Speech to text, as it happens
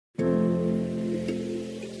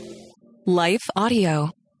Life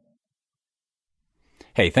Audio.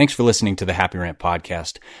 Hey, thanks for listening to the Happy Rant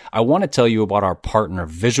podcast. I want to tell you about our partner,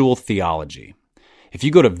 Visual Theology. If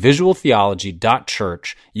you go to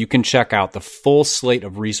visualtheology.church, you can check out the full slate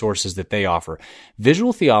of resources that they offer.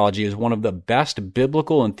 Visual Theology is one of the best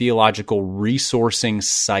biblical and theological resourcing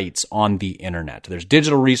sites on the internet. There's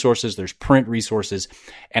digital resources, there's print resources,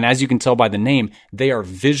 and as you can tell by the name, they are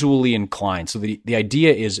visually inclined. So the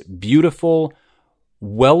idea is beautiful,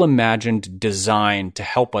 well-imagined design to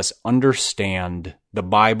help us understand the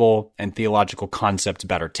Bible and theological concepts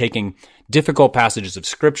better, taking difficult passages of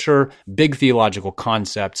Scripture, big theological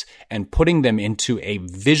concepts, and putting them into a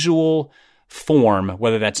visual form,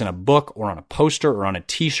 whether that's in a book or on a poster or on a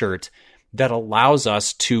t-shirt, that allows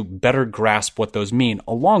us to better grasp what those mean,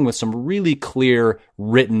 along with some really clear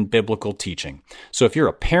written biblical teaching. So if you're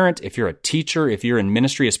a parent, if you're a teacher, if you're in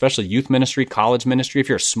ministry, especially youth ministry, college ministry, if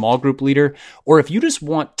you're a small group leader, or if you just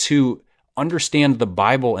want to understand the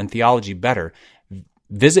Bible and theology better,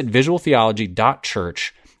 visit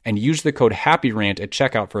visualtheology.church and use the code HAPPYRANT at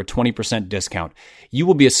checkout for a 20% discount. You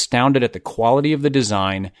will be astounded at the quality of the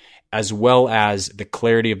design as well as the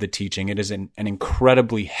clarity of the teaching. It is an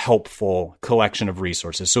incredibly helpful collection of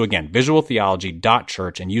resources. So again,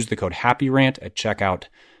 visualtheology.church and use the code HAPPYRANT at checkout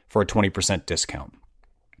for a 20% discount.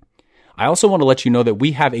 I also want to let you know that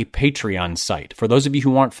we have a Patreon site. For those of you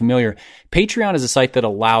who aren't familiar, Patreon is a site that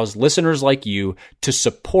allows listeners like you to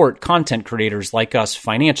support content creators like us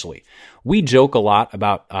financially. We joke a lot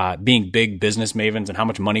about being big business mavens and how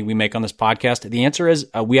much money we make on this podcast. The answer is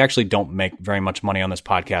we actually don't make very much money on this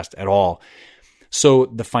podcast at all. So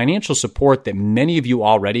the financial support that many of you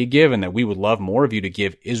already give and that we would love more of you to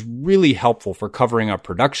give is really helpful for covering our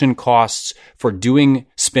production costs, for doing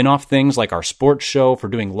spin-off things like our sports show, for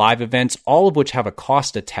doing live events, all of which have a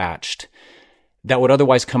cost attached that would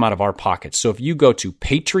otherwise come out of our pockets. So if you go to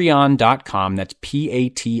patreon.com, that's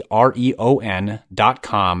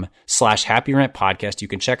patreon.com/happyrantpodcast, you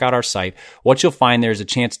can check out our site. What you'll find there is a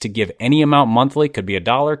chance to give any amount monthly, could be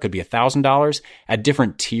 $1, could be $1,000 at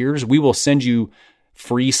different tiers. We will send you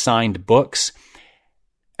free signed books.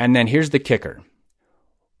 And then here's the kicker.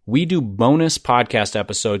 We do bonus podcast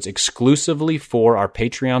episodes exclusively for our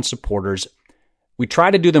Patreon supporters. We try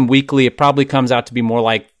to do them weekly. It probably comes out to be more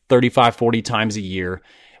like 35, 40 times a year.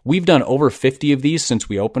 We've done over 50 of these since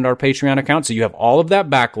we opened our Patreon account, so you have all of that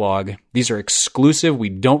backlog. These are exclusive. We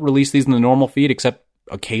don't release these in the normal feed except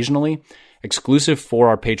occasionally. Exclusive for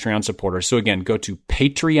our Patreon supporters. So again, go to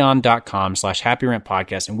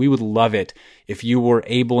patreon.com/happyrantpodcast, and we would love it if you were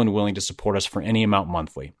able and willing to support us for any amount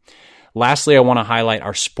monthly. Lastly, I want to highlight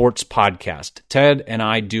our sports podcast. Ted and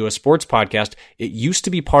I do a sports podcast. It used to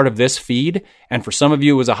be part of this feed, and for some of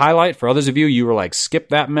you, it was a highlight. For others of you, you were like, skip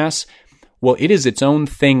that mess. Well, it is its own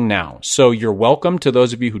thing now. So you're welcome to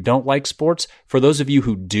those of you who don't like sports. For those of you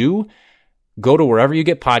who do, go to wherever you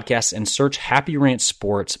get podcasts and search Happy Rant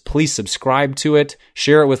Sports. Please subscribe to it.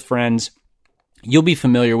 Share it with friends. You'll be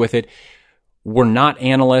familiar with it. We're not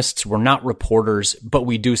analysts, we're not reporters, but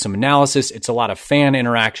we do some analysis. It's a lot of fan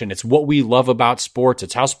interaction. It's what we love about sports.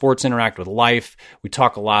 It's how sports interact with life. We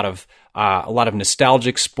talk a lot of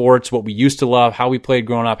nostalgic sports, what we used to love, how we played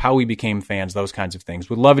growing up, how we became fans, those kinds of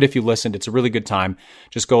things. We'd love it if you listened. It's a really good time.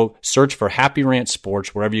 Just go search for Happy Rant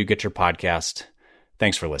Sports wherever you get your podcast.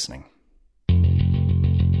 Thanks for listening.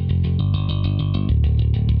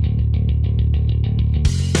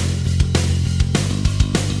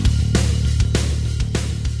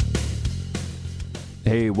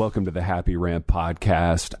 Hey, welcome to the Happy Rant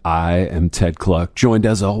podcast. I am Ted Kluck, joined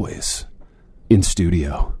as always in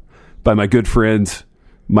studio by my good friend,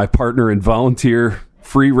 my partner in volunteer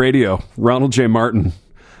free radio, Ronald J. Martin.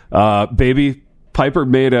 Baby, Piper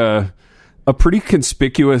made a pretty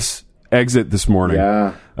conspicuous exit this morning.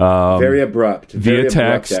 Yeah, very abrupt. Via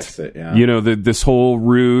text. Abrupt exit, yeah. You know, this whole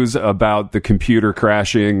ruse about the computer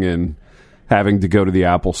crashing and having to go to the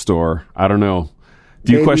Apple store. I don't know.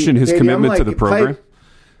 Do you question his commitment to the program?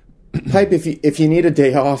 Pipe, if you need a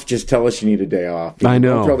day off, just tell us you need a day off. I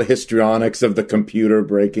know. Don't throw the histrionics of the computer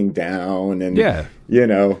breaking down, and you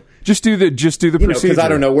know, just do the procedure. Because I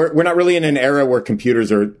don't know, we're not really in an era where computers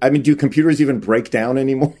are. I mean, do computers even break down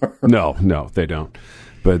anymore? No, they don't.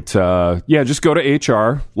 But just go to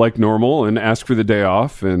HR like normal and ask for the day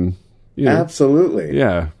off, and you know, absolutely,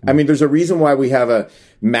 yeah. I mean, there's a reason why we have a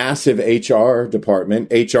massive HR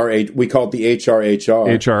department. We call it the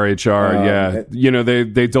HRHR. HRHR, yeah. You know,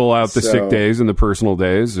 they dole out the sick days and the personal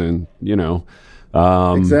days, and you know,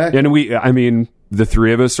 exactly. And the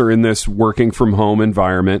three of us are in this working from home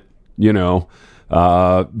environment. You know,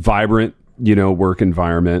 vibrant work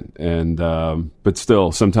environment, and but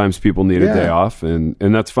still, sometimes people need a day off, and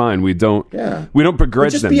that's fine. We don't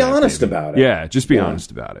begrudge them. Just be honest about it. Yeah, just be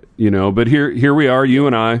honest about it. But here we are, you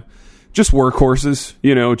and I, just workhorses.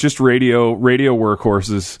 Just radio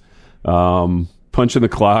workhorses, punching the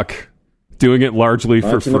clock. Doing it largely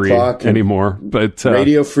for free anymore, but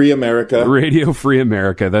Radio Free America. Radio Free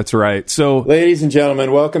America, that's right. So, ladies and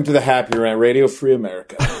gentlemen, welcome to the Happy Rant, Radio Free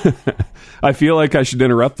America. I feel like I should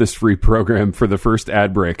interrupt this free program for the first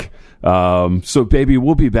ad break. So, baby,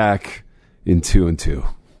 we'll be back in 2 and 2.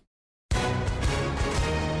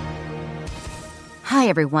 Hi,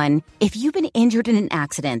 everyone. If you've been injured in an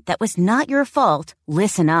accident that was not your fault,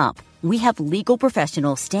 listen up. We have legal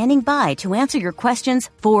professionals standing by to answer your questions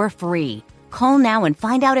for free. Call now and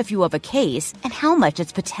find out if you have a case and how much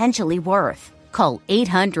it's potentially worth. Call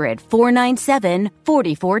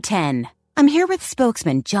 800-497-4410. I'm here with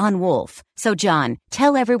spokesman John Wolf. So, John,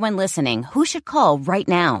 tell everyone listening who should call right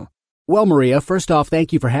now. Well, Maria, first off,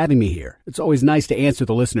 thank you for having me here. It's always nice to answer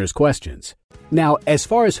the listeners' questions. Now, as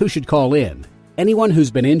far as who should call in, anyone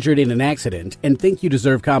who's been injured in an accident and think you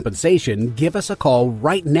deserve compensation, give us a call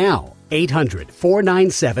right now.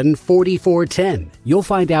 800-497-4410. You'll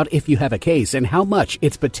find out if you have a case and how much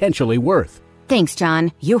it's potentially worth. Thanks,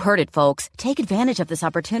 John. You heard it, folks. Take advantage of this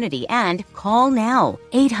opportunity and call now.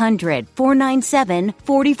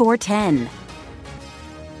 800-497-4410.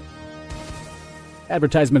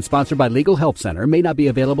 Advertisement sponsored by Legal Help Center. May not be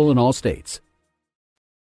available in all states.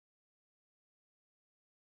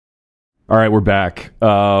 All right, we're back.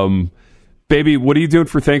 Baby, what are you doing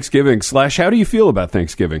for Thanksgiving? / how do you feel about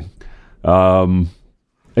Thanksgiving? Do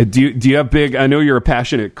you have big... I know you're a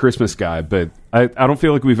passionate Christmas guy, but I don't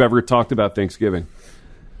feel like we've ever talked about Thanksgiving.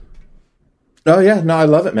 Oh, yeah. No, I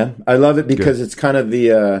love it, man. I love it because it's kind of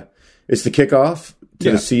it's the kickoff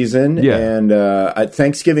to the season. Yeah. And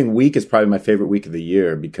Thanksgiving week is probably my favorite week of the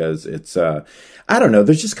year because it's... I don't know.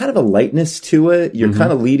 There's just kind of a lightness to it. You're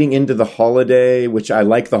kind of leading into the holiday, which I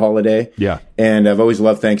like the holiday. Yeah. And I've always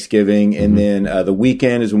loved Thanksgiving. And then the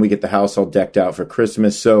weekend is when we get the house all decked out for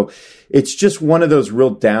Christmas. So it's just one of those real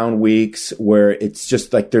down weeks where it's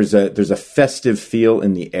just like there's a festive feel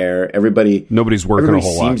in the air. Nobody's working a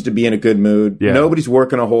whole lot. Seems to be in a good mood. Yeah. Nobody's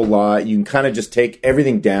working a whole lot. You can kind of just take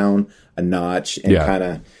everything down a notch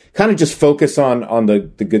and kind of just focus on the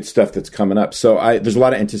good stuff that's coming up. So there's a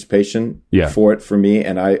lot of anticipation for it for me,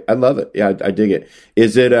 and I love it. Yeah, I dig it.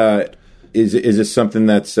 Is it is this something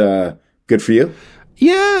that's good for you?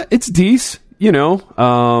 Yeah, it's decent.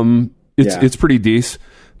 It's pretty decent.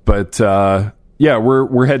 But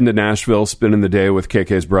we're heading to Nashville, spending the day with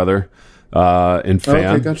KK's brother and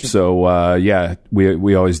fam. Okay, gotcha. So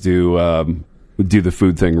we always do the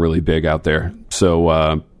food thing really big out there.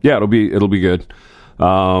 So it'll be good.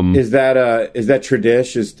 Is that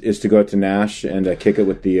tradition? Is to go out to Nash and kick it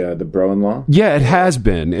with the bro-in-law? Yeah, it has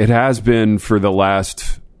been. It has been for the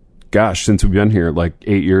last, since we've been here, like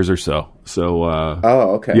 8 years or so. So,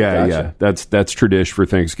 okay, yeah. That's tradition for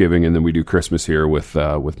Thanksgiving, and then we do Christmas here with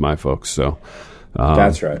my folks. So,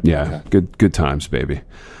 that's right. Yeah, okay. good times, baby.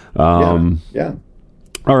 Yeah.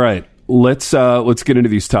 All right, let's get into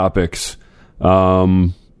these topics.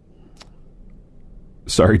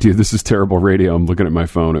 Sorry, dude, this is terrible radio. I'm looking at my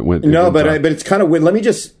phone. But it's kind of weird. Let me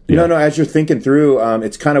just as you're thinking through,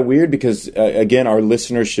 it's kind of weird because again, our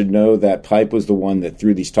listeners should know that Pipe was the one that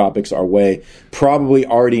threw these topics our way, probably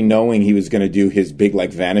already knowing he was going to do his big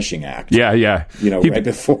vanishing act. Yeah. Right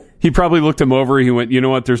before he probably looked him over. He went, you know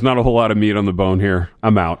what? There's not a whole lot of meat on the bone here.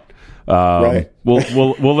 I'm out. Right.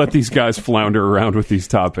 We'll let these guys flounder around with these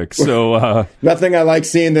topics. So nothing I like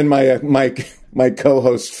seeing than my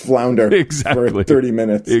co-host flounder for 30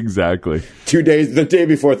 minutes. Exactly. 2 days, the day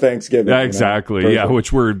before Thanksgiving. Exactly. Yeah,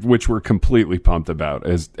 which we're completely pumped about,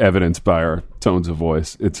 as evidenced by our tones of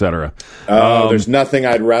voice, etc. There's nothing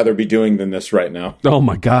I'd rather be doing than this right now. Oh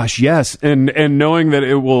my gosh, yes, and knowing that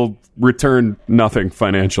it will return nothing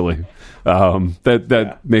financially.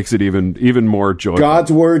 That makes it even more joyful.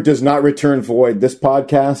 God's word does not return void. This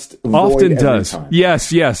podcast often does. Time.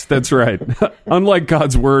 Yes, that's right. Unlike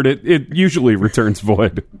God's word, it usually returns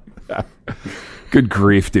void. Good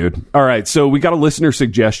grief, dude. All right, so we got a listener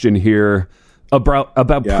suggestion here about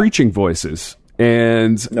preaching voices.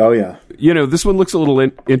 And this one looks a little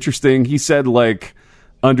interesting. He said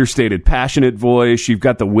understated, passionate voice. You've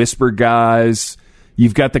got the whisper guys.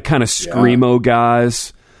 You've got the kind of screamo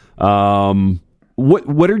guys.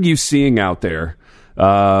 What are you seeing out there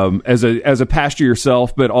as a pastor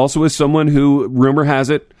yourself, but also as someone who, rumor has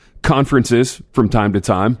it, conferences from time to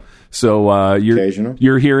time. So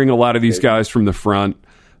you're hearing a lot of these guys from the front.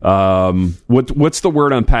 What's the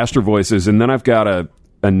word on pastor voices? And then I've got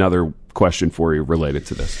another question for you related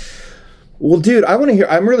to this. Well, dude,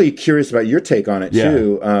 I'm really curious about your take on it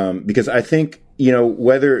too, because I think,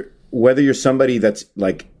 whether you're somebody that's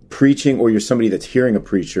like preaching or you're somebody that's hearing a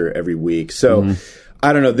preacher every week. So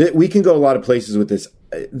I don't know, we can go a lot of places with this.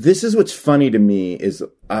 This is what's funny to me is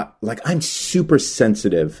I'm super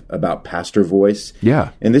sensitive about pastor voice. Yeah.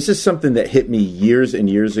 And this is something that hit me years and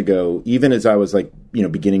years ago, even as I was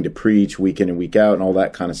beginning to preach week in and week out and all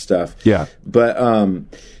that kind of stuff. Yeah. But,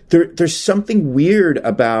 there's something weird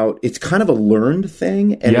about, it's kind of a learned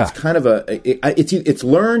thing, and it's kind of it's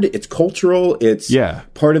learned, it's cultural, it's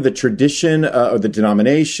part of the tradition or the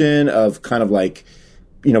denomination of kind of like,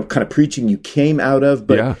 kind of preaching you came out of.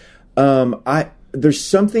 But there's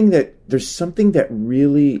something that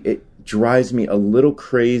really, it drives me a little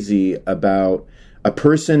crazy about a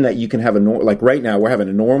person that you can have like right now we're having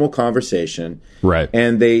a normal conversation, right?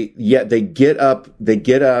 And they get up, they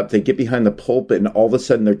get behind the pulpit, and all of a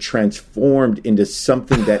sudden they're transformed into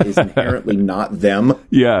something that is inherently not them.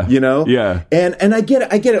 Yeah, Yeah. And I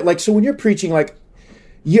get it. Like, so when you're preaching, like,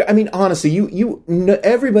 I mean, honestly,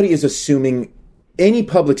 everybody is assuming. Any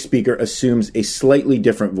public speaker assumes a slightly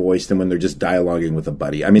different voice than when they're just dialoguing with a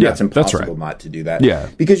buddy. I mean, that's impossible not to do that. Yeah.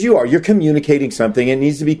 Because you're communicating something, and it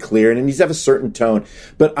needs to be clear, and it needs to have a certain tone.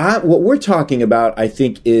 But what we're talking about, I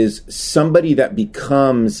think, is somebody that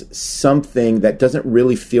becomes something that doesn't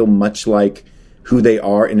really feel much like who they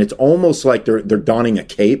are, and it's almost like they're donning a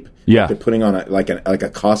cape. Yeah. They're putting on a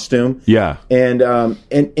costume. Yeah. And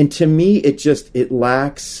to me, it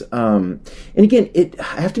lacks, and again,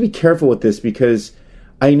 I have to be careful with this because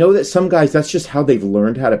I know that some guys, that's just how they've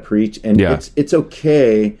learned how to preach, and it's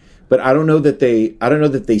okay, but I don't know that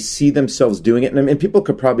they see themselves doing it. And people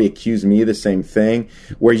could probably accuse me of the same thing,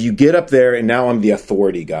 where you get up there and now I'm the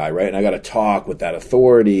authority guy, right? And I got to talk with that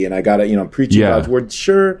authority, and I got to, I'm preaching God's word.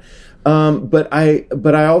 Sure. But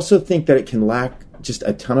I also think that it can lack just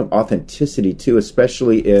a ton of authenticity too,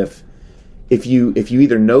 especially if you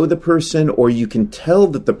either know the person or you can tell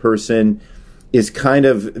that the person is kind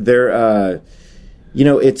of it's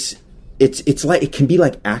like, it can be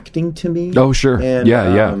like acting to me. Oh, sure.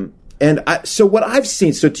 And, and so what I've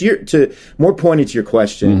seen, so to more pointed to your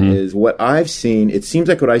question, is what I've seen, it seems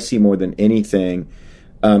like what I see more than anything,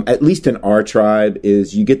 at least in our tribe,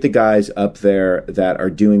 is you get the guys up there that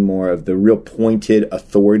are doing more of the real pointed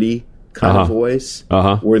authority kind of voice,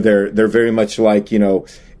 where they're very much like,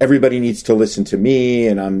 everybody needs to listen to me,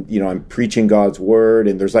 and I'm preaching God's word,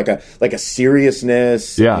 and there's like a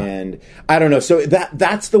seriousness, and I don't know. So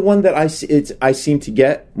that's the one that I seem to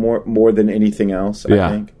get more than anything else. I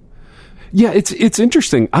think. Yeah, it's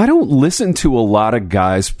interesting. I don't listen to a lot of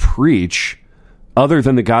guys preach, other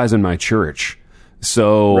than the guys in my church.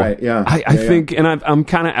 So I think, and I'm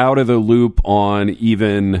kind of out of the loop on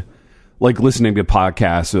even like listening to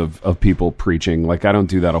podcasts of people preaching. Like, I don't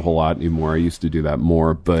do that a whole lot anymore. I used to do that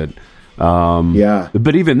more, but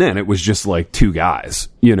but even then it was just like two guys,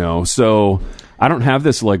 so I don't have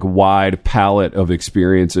this like wide palette of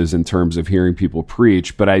experiences in terms of hearing people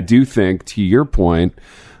preach. But I do think, to your point,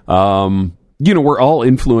 we're all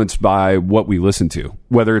influenced by what we listen to,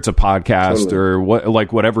 whether it's a podcast or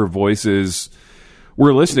whatever voices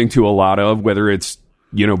we're listening to a lot of, whether it's,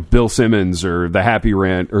 Bill Simmons or the Happy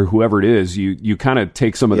Rant or whoever it is, you kind of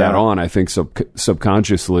take some of that on, I think,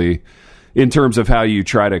 subconsciously in terms of how you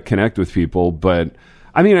try to connect with people. But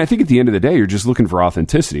I mean, I think at the end of the day, you're just looking for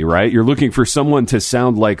authenticity, right? You're looking for someone to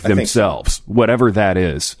sound like themselves, whatever that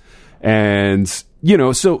is. And,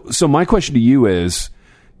 so my question to you is,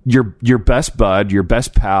 your best bud, your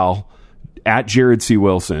best pal at Jared C.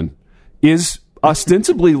 Wilson is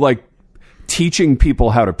ostensibly like teaching people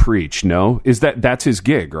how to preach. No, that's his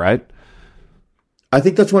gig, right? I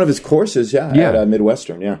think that's one of his courses. At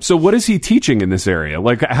Midwestern. Yeah. So what is he teaching in this area?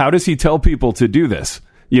 Like, how does he tell people to do this?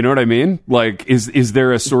 You know what I mean? Like, is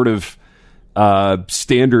there a sort of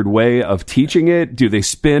standard way of teaching it? Do they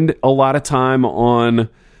spend a lot of time on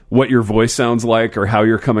what your voice sounds like or how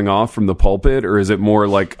you're coming off from the pulpit, or is it more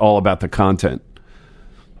like all about the content?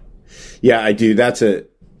 Yeah, I do. That's a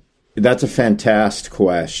fantastic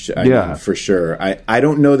question. I mean, for sure. I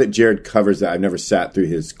don't know that Jared covers that. I've never sat through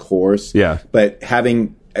his course. Yeah. But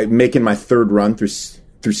making my third run through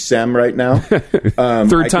SEM right now.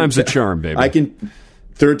 Third time's a charm, baby.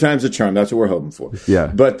 Third time's a charm. That's what we're hoping for. Yeah.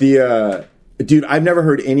 But dude, I've never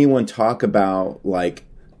heard anyone talk about like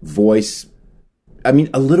voice. I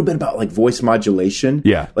mean, a little bit about like voice modulation.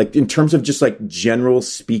 Yeah. Like in terms of just like general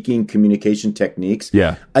speaking communication techniques.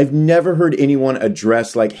 Yeah. I've never heard anyone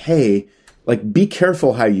address like, hey, like, be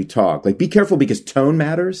careful how you talk. Like, be careful because tone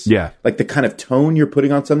matters. Yeah. Like, the kind of tone you're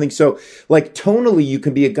putting on something. So, like, tonally, you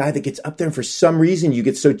can be a guy that gets up there and for some reason you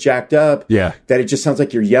get so jacked up that it just sounds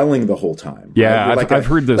like you're yelling the whole time. Yeah, right? I've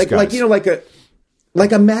heard those guys. Like, you know,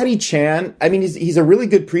 like a Matty Chan. I mean, he's a really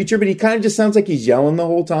good preacher, but he kind of just sounds like he's yelling the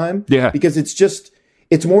whole time. Yeah. Because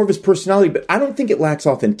it's more of his personality, but I don't think it lacks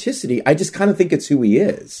authenticity. I just kind of think it's who he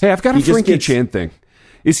is. Hey, I've got a Frankie Chan thing.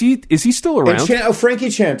 Is he still around? Frankie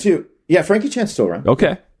Chan too. Yeah, Frankie Chan's still around.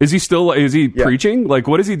 Okay. Is he preaching? Like,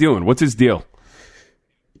 what is he doing? What's his deal?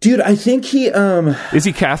 Dude, I think he is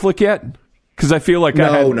he Catholic yet? Because I feel like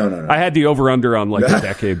no. I had the over-under on like a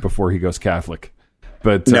decade before he goes Catholic.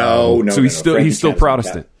 But no. So he's still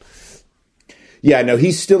Protestant. Yeah, no,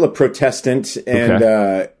 he's still a Protestant,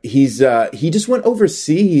 and he just went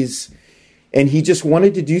overseas, and he just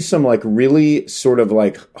wanted to do some like really sort of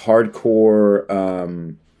like hardcore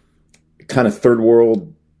kind of third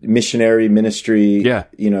world missionary ministry,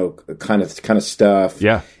 you know, kind of stuff.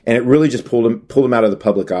 Yeah, and it really just pulled him out of the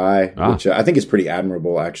public eye, which I think is pretty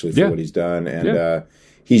admirable actually for what he's done, and.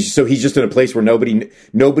 He's just in a place where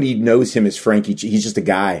nobody knows him as Frankie. He's just a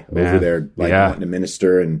guy over there, like wanting to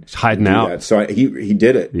minister and he's hiding out. That. So he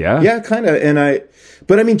did it. Yeah, kind of.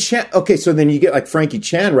 But I mean, Chan. Okay, so then you get like Frankie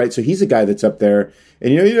Chan, right? So he's a guy that's up there,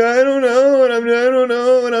 and you know, I don't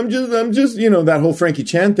know, and I'm just, you know, that whole Frankie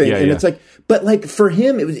Chan thing, and it's like, but like for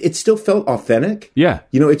him, it still felt authentic. Yeah,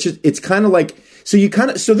 you know, it's kind of like so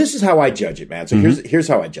this is how I judge it, man. So here's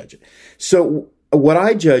how I judge it. So. What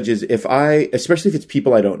I judge is especially if it's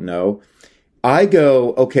people I don't know, I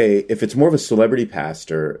go, okay, if it's more of a celebrity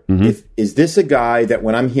pastor, is this a guy that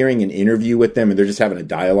when I'm hearing an interview with them and they're just having a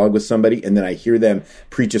dialogue with somebody and then I hear them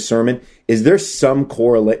preach a sermon, is there some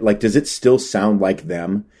correlate, like, does it still sound like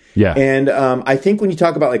them? Yeah. And I think when you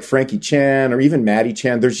talk about like Frankie Chan or even Matty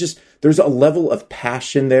Chan, there's a level of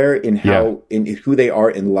passion there in in who they are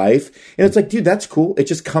in life. And it's like, dude, that's cool. It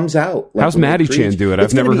just comes out. Like, how's Matty Chan do it?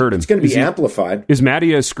 I've never heard him. It's going to be amplified. Is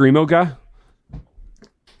Matty a screamo guy?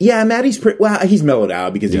 Yeah, Matty's he's mellowed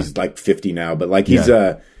out because he's like 50 now, but like he's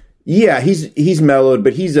he's mellowed,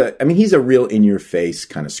 but he's a real in your face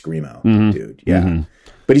kind of screamo dude. Yeah. Mm-hmm.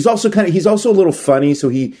 But he's also a little funny, so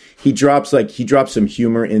he drops some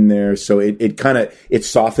humor in there, so it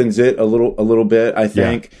softens it a little bit. I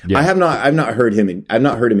think I've not heard him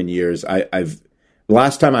in years.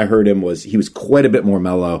 Last time I heard him he was quite a bit more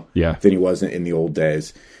mellow than he was in the old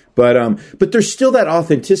days. But there's still that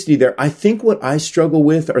authenticity there. I think what I struggle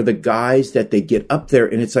with are the guys that they get up there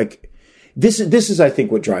and it's like this is I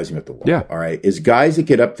think what drives me up the wall. Yeah. All right, is guys that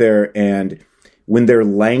get up there and when they're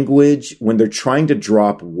trying to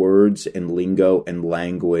drop words and lingo and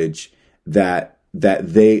language that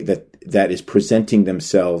is presenting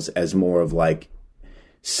themselves as more of like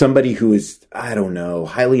somebody who is, I don't know,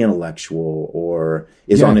 highly intellectual or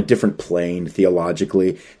is on a different plane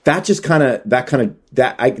theologically. That just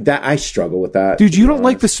I struggle with that. Dude, you don't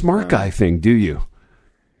like the smart guy thing, do you?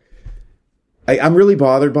 I'm really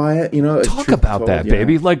bothered by it. You know, talk about that,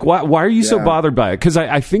 baby. Like, why are you so bothered by it? Because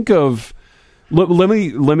I think of. Let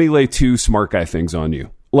me lay two smart guy things on you.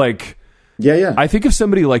 Like, I think of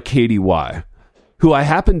somebody like KDY, who I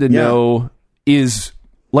happen to know is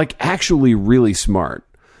like actually really smart.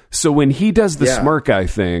 So when he does the smart guy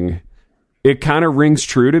thing, it kind of rings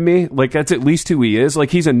true to me. Like that's at least who he is.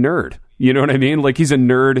 Like he's a nerd. You know what I mean? Like he's a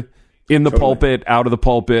nerd in the pulpit, out of the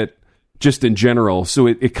pulpit, just in general. So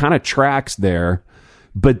it kind of tracks there.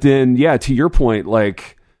 But then, to your point,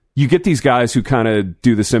 like. You get these guys who kind of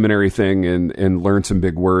do the seminary thing and learn some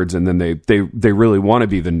big words, and then they really want to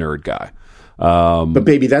be the nerd guy. But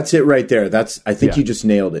baby, that's it right there. I think you just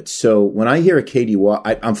nailed it. So when I hear a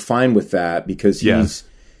KDY, I'm fine with that because he's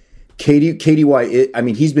KDY. I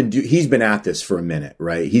mean, he's been at this for a minute,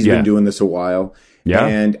 right? He's been doing this a while. Yeah,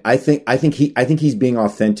 and I think he's being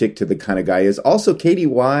authentic to the kind of guy he is. Also,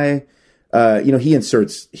 KDY, he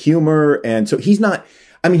inserts humor, and so he's not.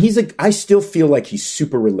 I mean, I still feel like he's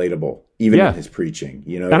super relatable, even in his preaching.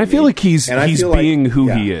 You know, and I feel like he's being who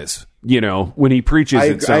he is. You know, when he preaches,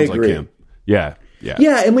 it sounds like him. Yeah.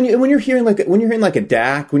 And when you're hearing like a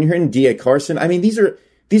Dak, when you're hearing D.A. Carson, I mean, these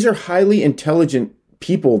are highly intelligent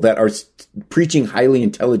people that are preaching highly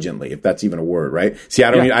intelligently, if that's even a word, right? See,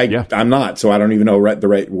 I'm not, so I don't even know the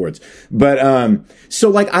right words. But so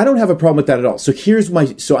like I don't have a problem with that at all. So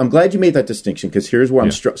so I'm glad you made that distinction because here's where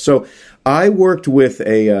I'm struck. So I worked with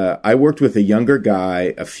a younger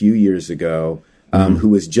guy a few years ago who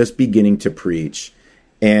was just beginning to preach,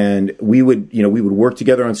 and we would work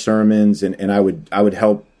together on sermons, and I would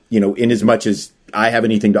help, in as much as I have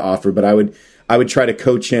anything to offer, but I would try to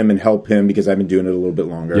coach him and help him because I've been doing it a little bit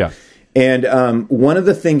longer. Yeah. And one of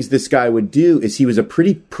the things this guy would do is he was a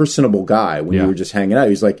pretty personable guy when you were just hanging out. He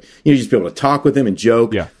was like, you just be able to talk with him and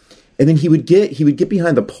joke. Yeah. And then he would get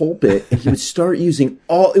behind the pulpit and he would start using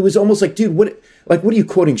it was almost like, dude, what are you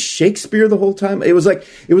quoting Shakespeare the whole time? It was like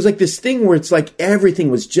this thing where it's like everything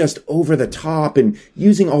was just over the top and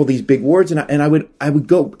using all these big words. And I would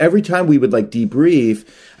go every time we would like debrief,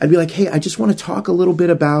 I'd be like, hey, I just want to talk a little bit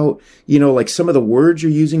about, like some of the words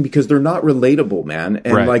you're using because they're not relatable, man.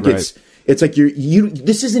 And it's like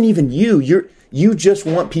this isn't even you. You just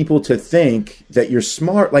want people to think that you're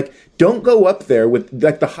smart. Like, don't go up there with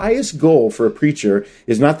like the highest goal for a preacher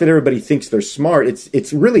is not that everybody thinks they're smart. It's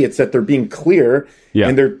that they're being clear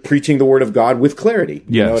and they're preaching the word of God with clarity.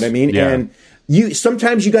 You know what I mean? Yeah. And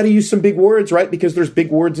sometimes you got to use some big words, right? Because there's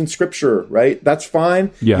big words in scripture, right? That's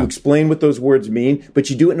fine. Yeah. You explain what those words mean, but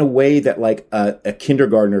you do it in a way that like a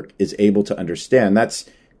kindergartner is able to understand.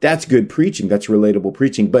 That's good preaching. That's relatable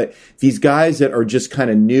preaching. But these guys that are just kind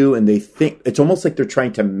of new and they think it's almost like they're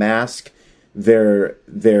trying to mask their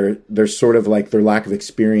sort of like their lack of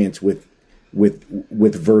experience with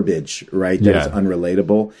verbiage, right? That is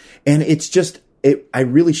unrelatable. And it's just, I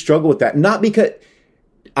really struggle with that. Not because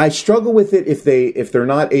I struggle with it if they're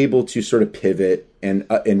not able to sort of pivot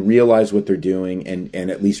and realize what they're doing and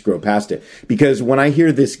at least grow past it. Because when I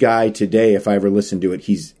hear this guy today, if I ever listen to it,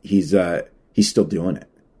 he's still doing it.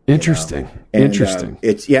 Interesting. Interesting.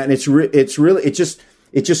 It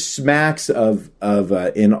just smacks of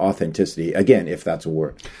inauthenticity. Again, if that's a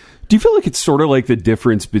word. Do you feel like it's sort of like the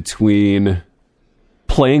difference between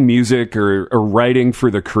playing music or writing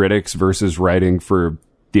for the critics versus writing for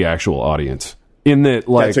the actual audience? In that,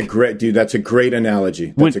 like, that's a great analogy.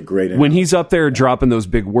 When he's up there dropping those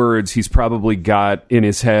big words, he's probably got in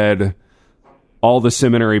his head all the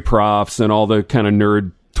seminary profs and all the kind of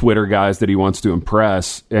nerd Twitter guys that he wants to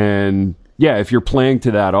impress. And if you're playing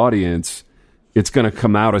to that audience, it's going to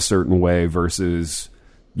come out a certain way versus,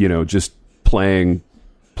 just playing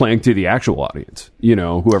to the actual audience,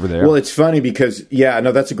 whoever they are. Well, it's funny because,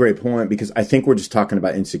 that's a great point because I think we're just talking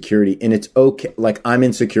about insecurity and it's okay. Like I'm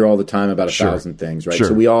insecure all the time about 1,000 things, right? Sure.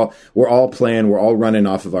 So we're all running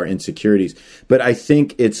off of our insecurities. But I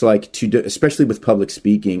think it's like especially with public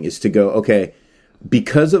speaking is to go, okay,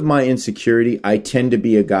 because of my insecurity, I tend to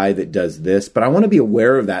be a guy that does this, but I want to be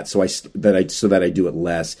aware of that so that I do it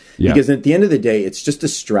less. Yeah. Because at the end of the day, it's just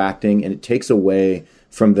distracting and it takes away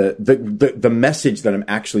from the message that I'm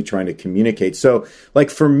actually trying to communicate. So,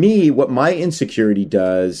 like for me, what my insecurity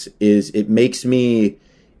does is it makes me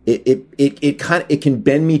it can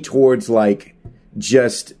bend me towards like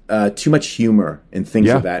just too much humor and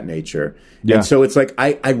things of that nature. Yeah. And so it's like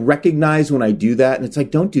I recognize when I do that, and it's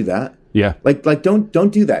like don't do that. Yeah. Like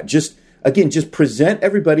don't do that. Just present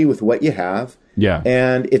everybody with what you have. Yeah.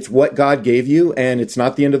 And it's what God gave you and it's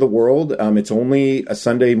not the end of the world. It's only a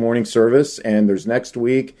Sunday morning service and there's next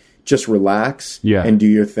week. Just relax and do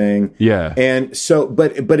your thing. Yeah. And so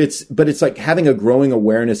but it's like having a growing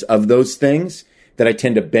awareness of those things that I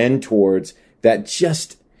tend to bend towards that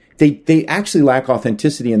just they actually lack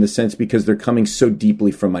authenticity in the sense because they're coming so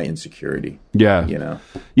deeply from my insecurity. Yeah.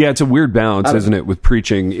 Yeah, it's a weird balance, isn't it, with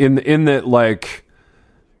preaching in that, like,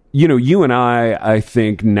 you and I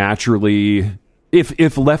think naturally,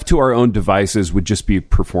 if left to our own devices, would just be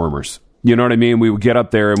performers. You know what I mean? We would get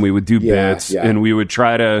up there and we would do bits and we would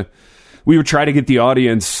try to get the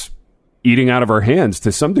audience eating out of our hands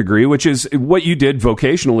to some degree, which is what you did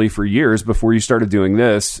vocationally for years before you started doing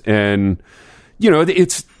this. And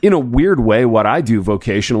it's in a weird way what I do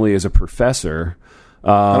vocationally as a professor,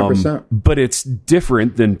 100%. But it's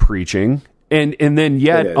different than preaching. And then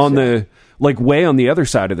yet the like way on the other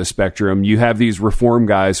side of the spectrum, you have these reform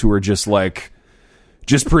guys who are just like,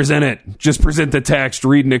 just present it, just present the text,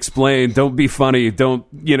 read and explain. Don't be funny. Don't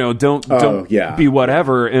be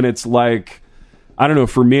whatever. And it's like, I don't know.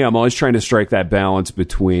 For me, I'm always trying to strike that balance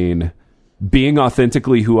between being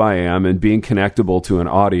authentically who I am and being connectable to an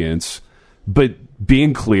audience, but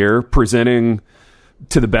being clear, presenting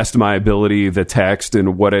to the best of my ability the text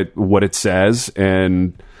and what it says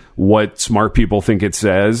and what smart people think it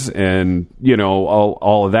says and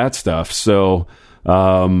all of that stuff. So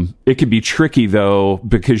it can be tricky though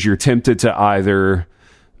because you're tempted to either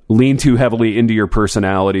lean too heavily into your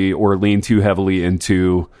personality or lean too heavily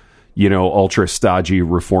into ultra stodgy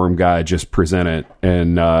reform guy, just present it.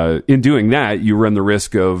 And in doing that, you run the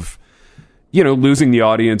risk of losing the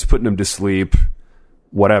audience, putting them to sleep,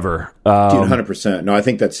 whatever. Dude, 100%. No, I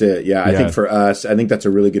think that's it. Yeah, I think for us, I think that's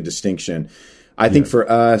a really good distinction. I think for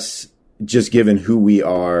us, just given who we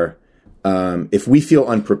are, if we feel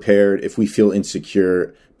unprepared, if we feel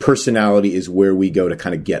insecure, personality is where we go to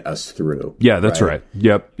kind of get us through. Yeah, that's right.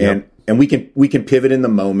 Yep. And and we can pivot in the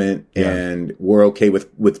moment, and we're okay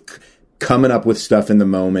with coming up with stuff in the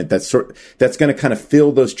moment that's going to kind of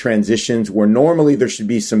fill those transitions where normally there should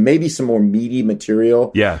be maybe some more meaty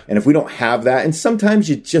material. Yeah. And if we don't have that, and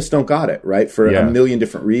sometimes you just don't got it, right? For a million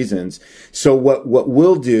different reasons. So what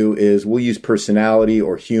we'll do is we'll use personality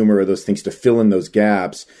or humor or those things to fill in those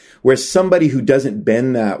gaps. Whereas somebody who doesn't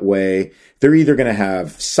bend that way, they're either going to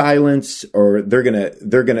have silence, or they're going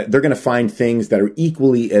to find things that are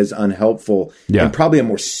equally as unhelpful in probably a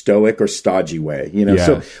more stoic or stodgy way, you know?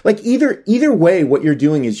 So like either way, what you're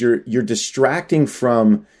doing is you're distracting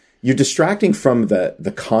from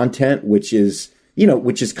the content, which is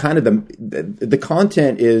kind of the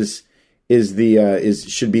content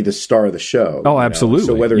should be the star of the show. Oh, absolutely.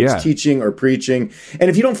 So whether it's teaching or preaching, and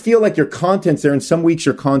if you don't feel like your content's there, and some weeks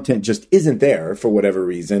your content just isn't there for whatever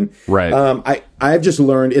reason, right? I've just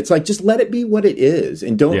learned it's like, just let it be what it is,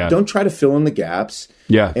 and don't try to fill in the gaps.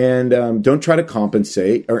 Yeah, and don't try to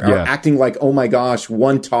compensate or acting like, oh my gosh,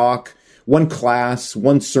 one talk, one class,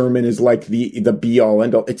 one sermon is like the be all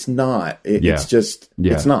end all. It's not. It's just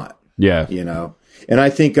it's not. Yeah, you know. And I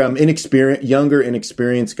think younger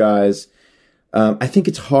inexperienced guys. I think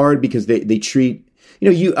it's hard because they treat,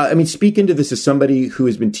 speak into this as somebody who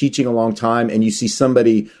has been teaching a long time, and you see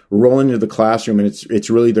somebody roll into the classroom, and it's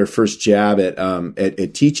really their first jab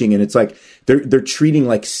at teaching. And it's like, they're treating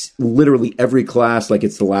like literally every class like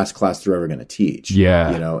it's the last class they're ever going to teach. Yeah.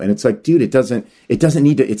 And it's like, dude, it doesn't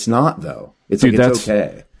need to, it's not though. It's dude, it's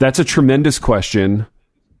okay. That's a tremendous question.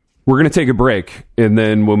 We're going to take a break, and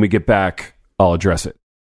then when we get back, I'll address it.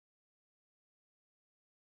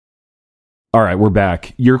 All right, we're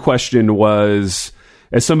back. Your question was,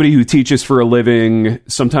 as somebody who teaches for a living,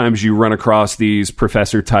 sometimes you run across these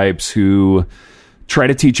professor types who try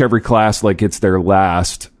to teach every class like it's their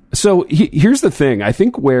last. So here's the thing. I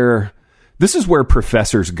think this is where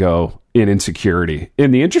professors go in insecurity.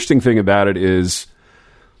 And the interesting thing about it is,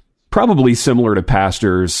 probably similar to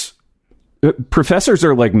pastors, professors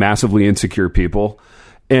are like massively insecure people.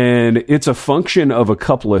 And it's a function of a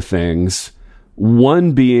couple of things.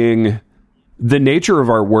 One being, the nature of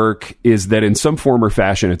our work is that in some form or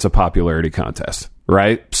fashion, it's a popularity contest,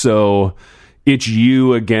 right? So it's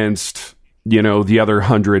you against, the other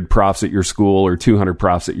 100 profs at your school or 200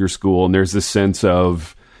 profs at your school. And there's this sense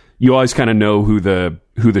of, you always kind of know who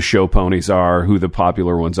the show ponies are, who the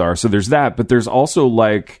popular ones are. So there's that, but there's also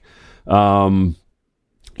like,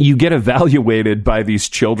 you get evaluated by these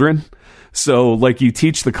children. So like you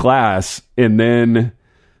teach the class, and then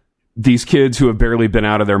these kids who have barely been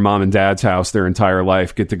out of their mom and dad's house their entire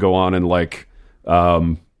life get to go on and like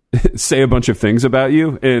say a bunch of things about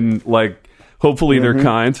you, and like hopefully they're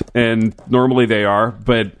kind, and normally they are,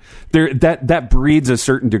 but that breeds a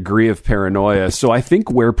certain degree of paranoia. So I think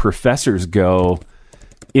where professors go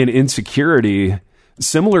in insecurity,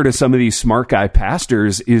 similar to some of these smart guy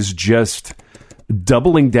pastors, is just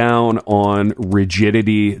doubling down on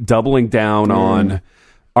rigidity, doubling down on,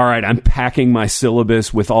 all right, I'm packing my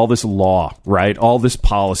syllabus with all this law, right? All this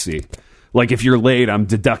policy. Like if you're late, I'm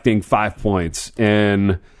deducting 5 points,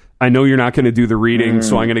 and I know you're not going to do the reading,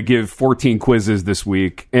 so I'm going to give 14 quizzes this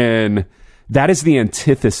week. And that is the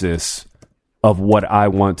antithesis of what I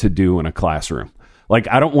want to do in a classroom. Like,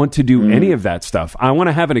 I don't want to do any of that stuff. I want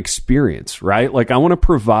to have an experience, right? Like, I want to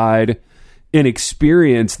provide an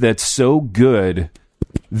experience that's so good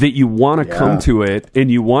that you want to come to it,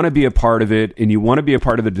 and you want to be a part of it, and you want to be a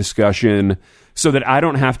part of the discussion, so that I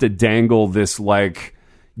don't have to dangle this, like,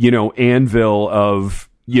 anvil of,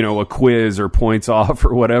 a quiz or points off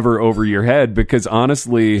or whatever over your head. Because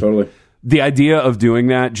honestly, the idea of doing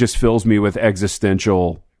that just fills me with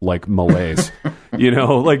existential, like, malaise.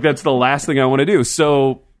 Like, that's the last thing I want to do.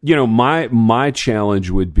 So, my challenge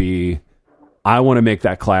would be, I want to make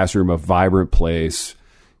that classroom a vibrant place.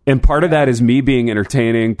 And part of that is me being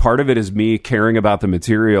entertaining. Part of it is me caring about the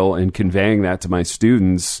material and conveying that to my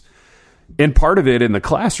students. And part of it in the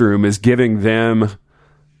classroom is giving them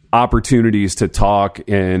opportunities to talk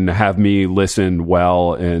and have me listen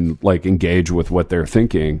well and like engage with what they're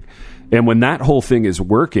thinking. And when that whole thing is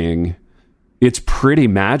working, it's pretty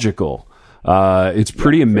magical. It's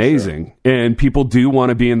pretty amazing. Sure. And people do want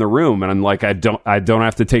to be in the room. And I'm like, I don't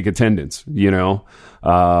have to take attendance,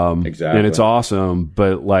 Exactly. And it's awesome,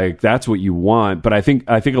 but like, that's what you want. But I think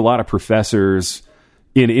a lot of professors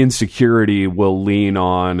in insecurity will lean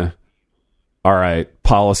on, all right,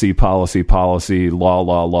 policy, law.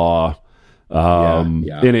 And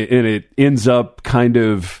it ends up kind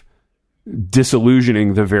of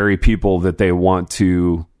disillusioning the very people that they want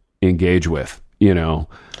to engage with,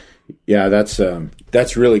 Yeah,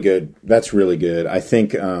 that's really good. That's really good. I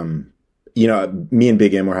think, me and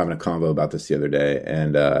Big M were having a convo about this the other day,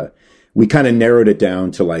 and we kind of narrowed it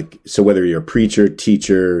down to like, so whether you're a preacher,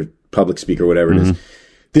 teacher, public speaker, whatever it is,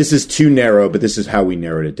 this is too narrow, but this is how we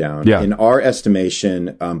narrowed it down. Yeah. In our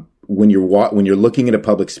estimation, when you're looking at a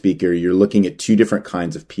public speaker, you're looking at two different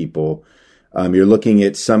kinds of people. You're looking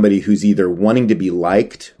at somebody who's either wanting to be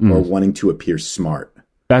liked or wanting to appear smart.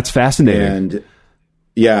 That's fascinating. And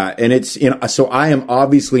yeah, and it's, so I am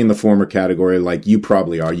obviously in the former category, like you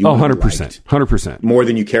probably are. 100%. More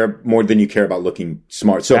than you care about looking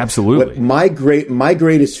smart. So absolutely. My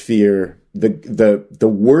greatest fear, the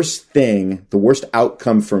worst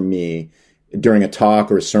outcome for me during a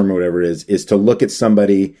talk or a sermon or whatever it is to look at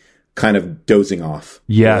somebody kind of dozing off.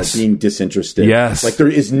 Yes. Being disinterested. Yes. Like there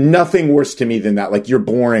is nothing worse to me than that. Like you're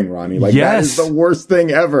boring, Ronnie. Like that is the worst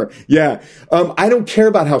thing ever. Yeah. I don't care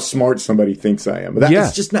about how smart somebody thinks I am.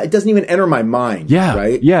 It's just not, it doesn't even enter my mind. Yeah.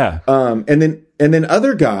 Right. Yeah. And then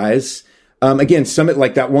other guys, again,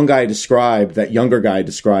 like that one guy I described, that younger guy I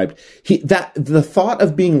described, the thought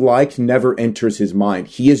of being liked never enters his mind.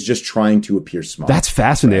 He is just trying to appear smart. That's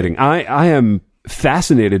fascinating. Right? I am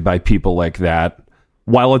fascinated by people like that.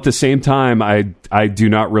 While at the same time, I do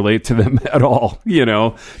not relate to them at all,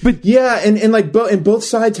 But yeah, and like both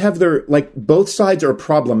sides have their, like, both sides are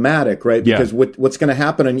problematic, right? Because what's going to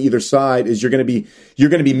happen on either side is you're going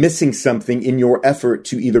to be missing something in your effort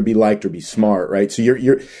to either be liked or be smart, right? So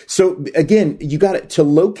so again, you got to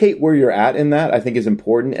locate where you're at in that, I think is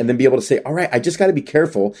important, and then be able to say, all right, I just got to be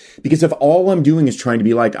careful, because if all I'm doing is trying to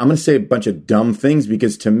be liked, I'm going to say a bunch of dumb things,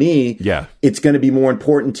 because to me, it's going to be more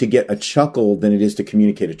important to get a chuckle than it is to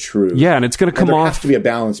communicate a truth. Yeah, and it's going to come off. There has to be a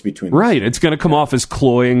balance between right. It's going to come off as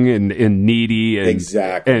cloying and needy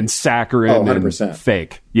and saccharine and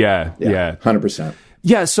fake. Yeah, 100%.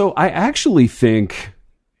 Yeah, so I actually think,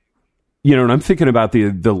 and I'm thinking about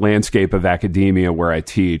the landscape of academia where I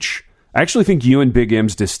teach. I actually think you and Big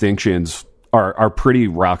M's distinctions are pretty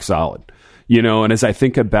rock solid. And as I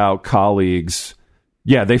think about colleagues,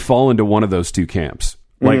 they fall into one of those two camps.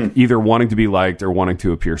 Like either wanting to be liked or wanting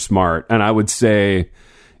to appear smart. And I would say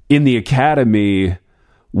in the academy,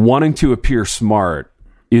 wanting to appear smart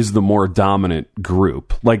is the more dominant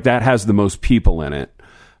group. Like that has the most people in it.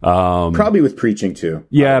 Probably with preaching too.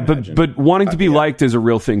 Yeah, but wanting to be liked is a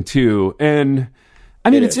real thing too. And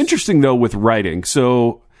I mean, it's interesting though with writing.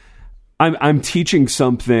 So I'm teaching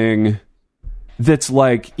something that's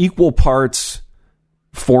like equal parts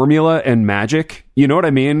formula and magic. You know what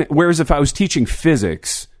I mean? Whereas if I was teaching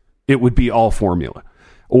physics, it would be all formula,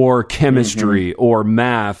 or chemistry or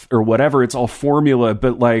math or whatever. It's all formula.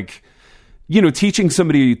 But like, teaching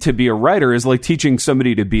somebody to be a writer is like teaching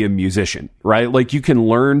somebody to be a musician, right? Like you can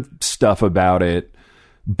learn stuff about it,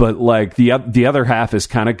 but like the other half is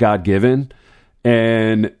kind of God-given.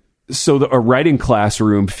 And so a writing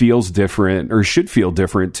classroom feels different, or should feel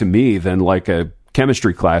different to me than like a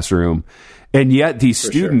chemistry classroom. And yet these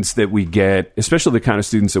students that we get, especially the kind of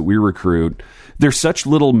students that we recruit, they're such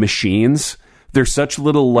little machines. They're such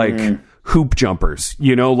little like hoop jumpers,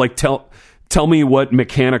 like tell me what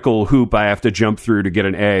mechanical hoop I have to jump through to get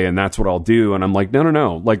an A, and that's what I'll do. And I'm like,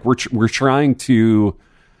 no. Like we're trying to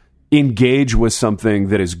engage with something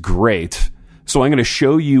that is great. So I'm going to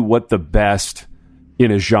show you what the best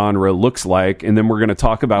in a genre looks like. And then we're going to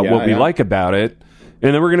talk about what we like about it.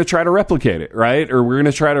 And then we're going to try to replicate it, right? Or we're going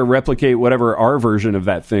to try to replicate whatever our version of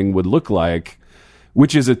that thing would look like,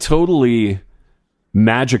 which is a totally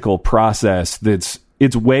magical process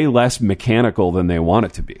it's way less mechanical than they want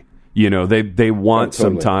it to be. They want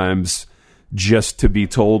sometimes just to be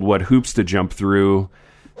told what hoops to jump through.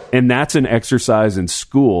 And that's an exercise in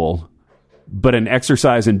school, but an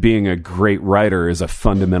exercise in being a great writer is a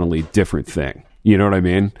fundamentally different thing. You know what I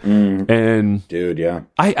mean? And dude, yeah.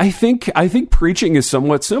 I think preaching is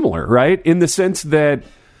somewhat similar, right? In the sense that,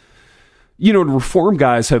 Reform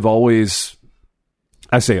guys have always,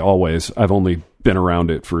 I say always, I've only been around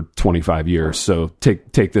it for 25 years, so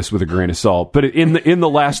take this with a grain of salt. But in the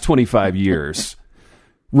last 25 years,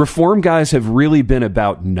 Reform guys have really been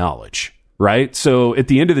about knowledge, right? So at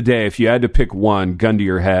the end of the day, if you had to pick one, gun to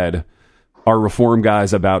your head, are Reform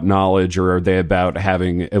guys about knowledge, or are they about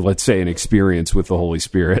having, let's say, an experience with the Holy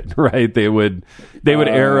Spirit? Right? They would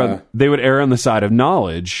err on the side of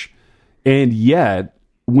knowledge, and yet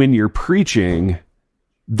when you're preaching,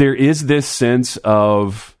 there is this sense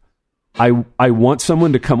of I want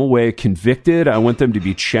someone to come away convicted. I want them to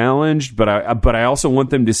be challenged, but I also want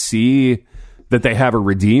them to see that they have a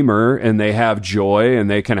Redeemer and they have joy and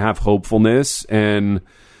they can have hopefulness and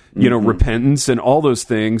repentance and all those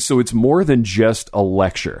things. So it's more than just a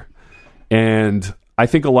lecture. And I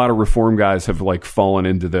think a lot of Reform guys have like fallen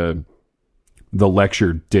into the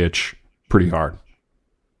lecture ditch pretty hard.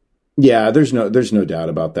 Yeah, there's no doubt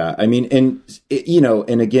about that. I mean, and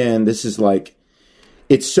and again, this is like,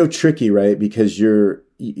 it's so tricky, right? Because you're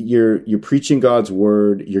preaching God's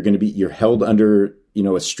word. You're held under,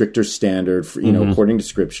 a stricter standard for, according to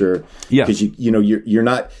Scripture. Yeah. Because you're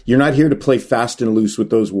not here to play fast and loose with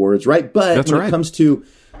those words, right? But when it comes to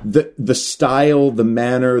the style, the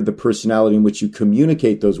manner, the personality in which you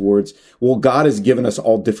communicate those words, well, God has given us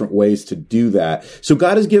all different ways to do that. So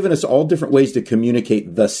God has given us all different ways to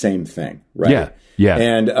communicate the same thing, right? Yeah. Yeah.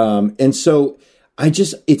 And so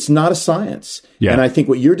it's not a science. Yeah. And I think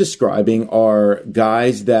what you're describing are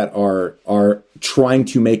guys that are trying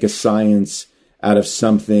to make a science out of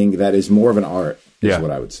something that is more of an art, is what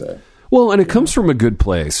I would say. Well, and it comes from a good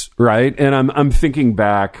place, right? And I'm thinking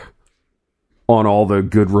back on all the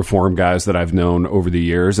good Reform guys that I've known over the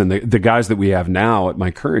years, and the guys that we have now at my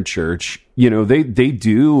current church. They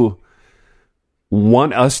do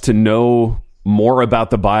want us to know more about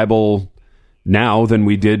the Bible now than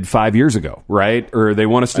we did 5 years ago, right? Or they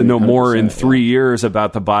want us to know more in 3 years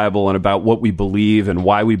about the Bible and about what we believe and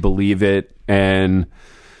why we believe it. And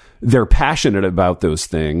they're passionate about those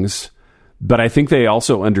things. But I think they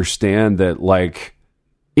also understand that, like,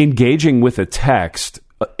 engaging with a text,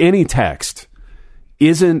 any text,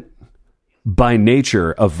 isn't by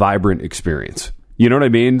nature a vibrant experience. You know what I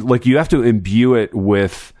mean? Like, you have to imbue it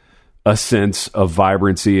with a sense of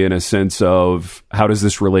vibrancy and a sense of how does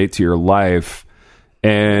this relate to your life.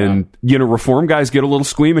 And, Reform guys get a little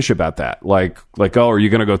squeamish about that. Like, oh, are you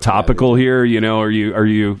going to go topical here? Are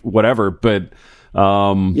you whatever? But,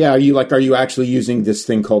 are you actually using this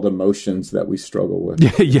thing called emotions that we struggle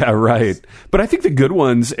with? Yeah, right. But I think the good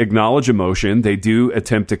ones acknowledge emotion. They do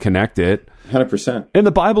attempt to connect it. 100%. And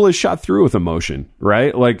the Bible is shot through with emotion,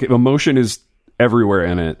 right? Like, emotion is everywhere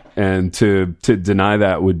in it. And to deny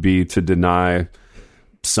that would be to deny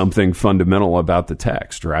something fundamental about the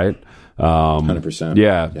text, right? 100%.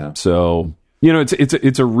 Yeah. So,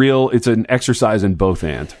 it's an exercise in both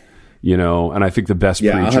and. And I think the best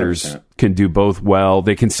preachers 100%. can do both well.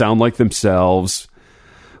 They can sound like themselves.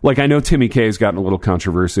 Like, I know Timmy K's gotten a little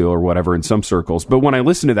controversial or whatever in some circles, but when I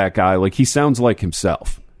listen to that guy, like, he sounds like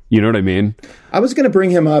himself. You know what I mean? I was going to bring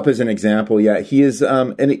him up as an example. Yeah, he is.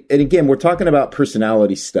 And again, we're talking about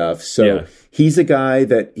personality stuff. So he's a guy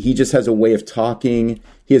that he just has a way of talking.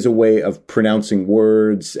 He has a way of pronouncing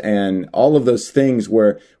words and all of those things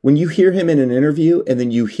where when you hear him in an interview and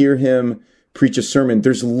then you hear him preach a sermon,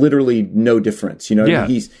 there's literally no difference. Yeah.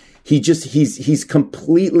 He's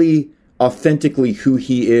completely authentically who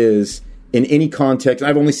he is in any context.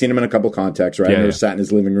 I've only seen him in a couple contexts, right? I never sat in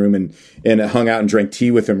his living room and hung out and drank tea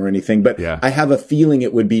with him or anything, but I have a feeling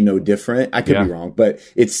it would be no different. I could be wrong, but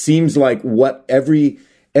it seems like what every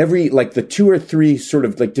like the 2 or 3 sort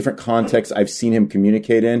of like different contexts I've seen him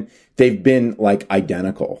communicate in, they've been like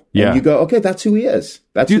identical. Yeah. And you go, okay, that's who he is.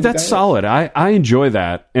 That's solid. I enjoy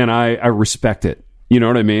that, and I respect it. You know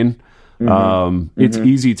what I mean? Mm-hmm. It's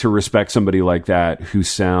easy to respect somebody like that who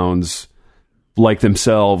sounds like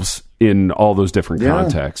themselves in all those different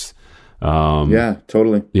contexts.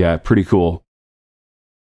 Totally. Yeah, pretty cool.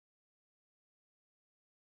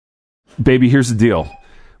 Baby, here's the deal.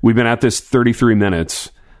 We've been at this 33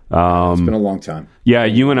 minutes. It's been a long time. Yeah,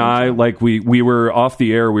 you and I, like, we were off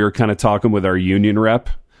the air. We were kind of talking with our union rep,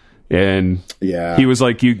 and he was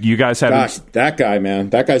like, "You guys haven't." Gosh, that guy, man,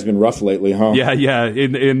 that guy's been rough lately, huh? Yeah.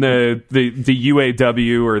 In the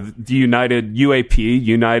UAW or the United UAP,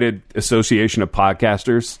 United Association of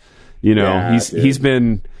Podcasters. He's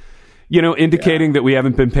been, indicating that we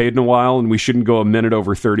haven't been paid in a while and we shouldn't go a minute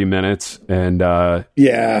over 30 minutes. And gosh,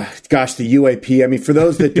 the UAP. I mean, for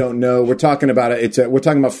those that don't know, we're talking about we're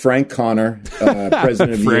talking about Frank Connor,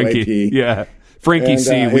 president of Frankie, UAP. Yeah, Frankie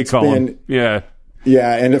C. We call him. Yeah.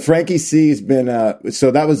 Yeah, and Frankie C has been. So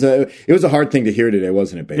it was a hard thing to hear today,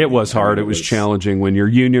 wasn't it, baby? It was hard. It was challenging when your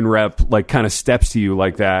union rep like kind of steps to you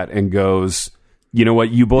like that and goes, "You know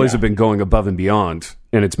what? You boys have been going above and beyond,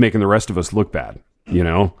 and it's making the rest of us look bad."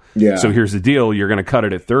 Yeah. So here's the deal: you're going to cut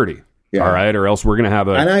it at 30, all right, or else we're going to have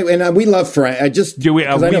a. And we love Frank. We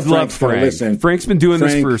love Frank. Listen, Frank's been doing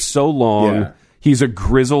this for so long. Yeah. He's a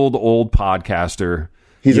grizzled old podcaster.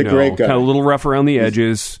 He's a great guy. Kind of a little rough around the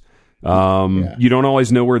edges. You don't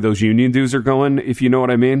always know where those union dues are going, if you know what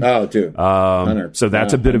I mean. Oh, dude. So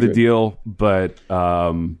that's a bit of a deal, but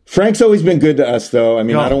Frank's always been good to us, though. I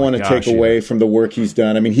mean, I don't want to take away from the work he's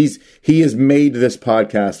done. I mean, he has made this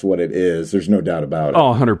podcast what it is. There's no doubt about it.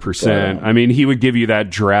 Oh, 100%. I mean, he would give you that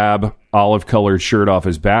drab olive-colored shirt off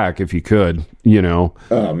his back if you could,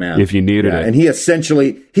 Oh man, if you needed it. And he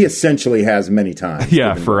essentially has many times.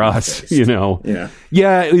 Yeah, for us, Yeah.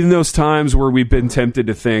 Yeah, in those times where we've been tempted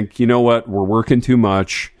to think, you know what, we're working too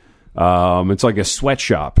much. It's like a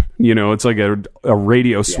sweatshop, it's like a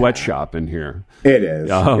radio sweatshop in here. It is.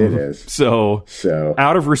 It is. So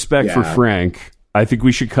out of respect for Frank, I think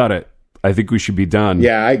we should cut it. I think we should be done.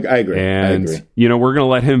 Yeah, I agree. And we're going to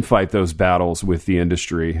let him fight those battles with the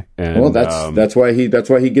industry. And well, that's why he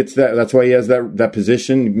gets that. That's why he has that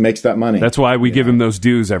position, makes that money. That's why we give him those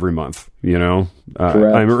dues every month.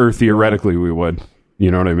 Or theoretically we would.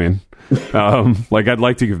 You know what I mean? Like I'd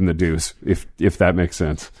like to give him the dues if that makes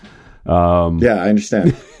sense. Yeah, I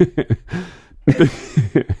understand.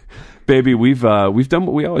 Baby, we've done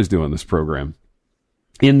what we always do on this program.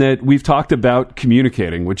 In that we've talked about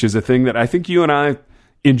communicating, which is a thing that I think you and I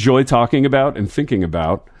enjoy talking about and thinking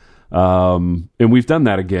about. And we've done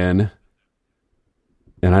that again.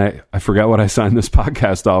 And I forgot what I signed this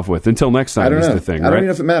podcast off with. Until next time is the thing, right? I don't even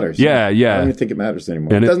know if it matters. Yeah. I don't even think it matters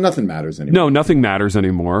anymore. Nothing matters anymore. No, nothing matters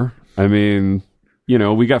anymore. I mean,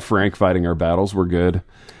 we got Frank fighting our battles. We're good.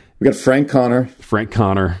 We got Frank Connor.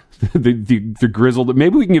 the grizzled.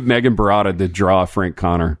 Maybe we can give Megan Barada to draw Frank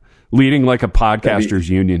Connor. Leading like a podcasters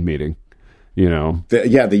union meeting,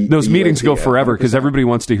 those meetings go forever because everybody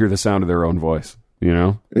wants to hear the sound of their own voice,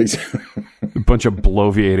 a bunch of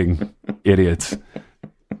bloviating idiots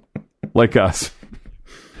like us.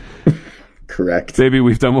 Correct. Baby,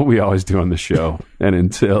 we've done what we always do on the show. And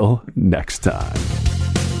until next time.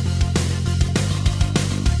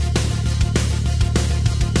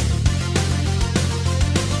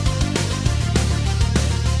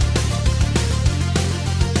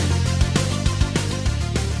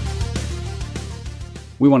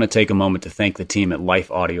 We want to take a moment to thank the team at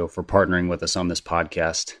Life Audio for partnering with us on this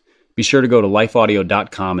podcast. Be sure to go to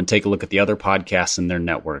lifeaudio.com and take a look at the other podcasts in their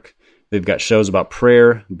network. They've got shows about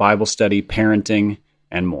prayer, Bible study, parenting,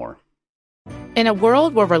 and more. In a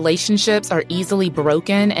world where relationships are easily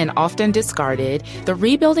broken and often discarded, the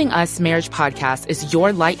Rebuilding Us Marriage podcast is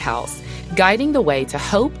your lighthouse, guiding the way to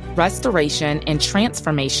hope, restoration, and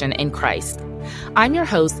transformation in Christ. I'm your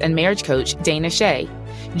host and marriage coach, Dana Shea.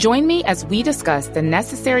 Join me as we discuss the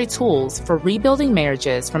necessary tools for rebuilding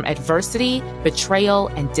marriages from adversity, betrayal,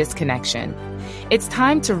 and disconnection. It's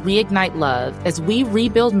time to reignite love as we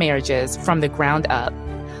rebuild marriages from the ground up.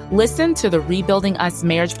 Listen to the Rebuilding Us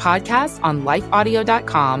Marriage podcast on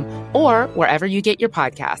lifeaudio.com or wherever you get your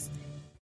podcasts.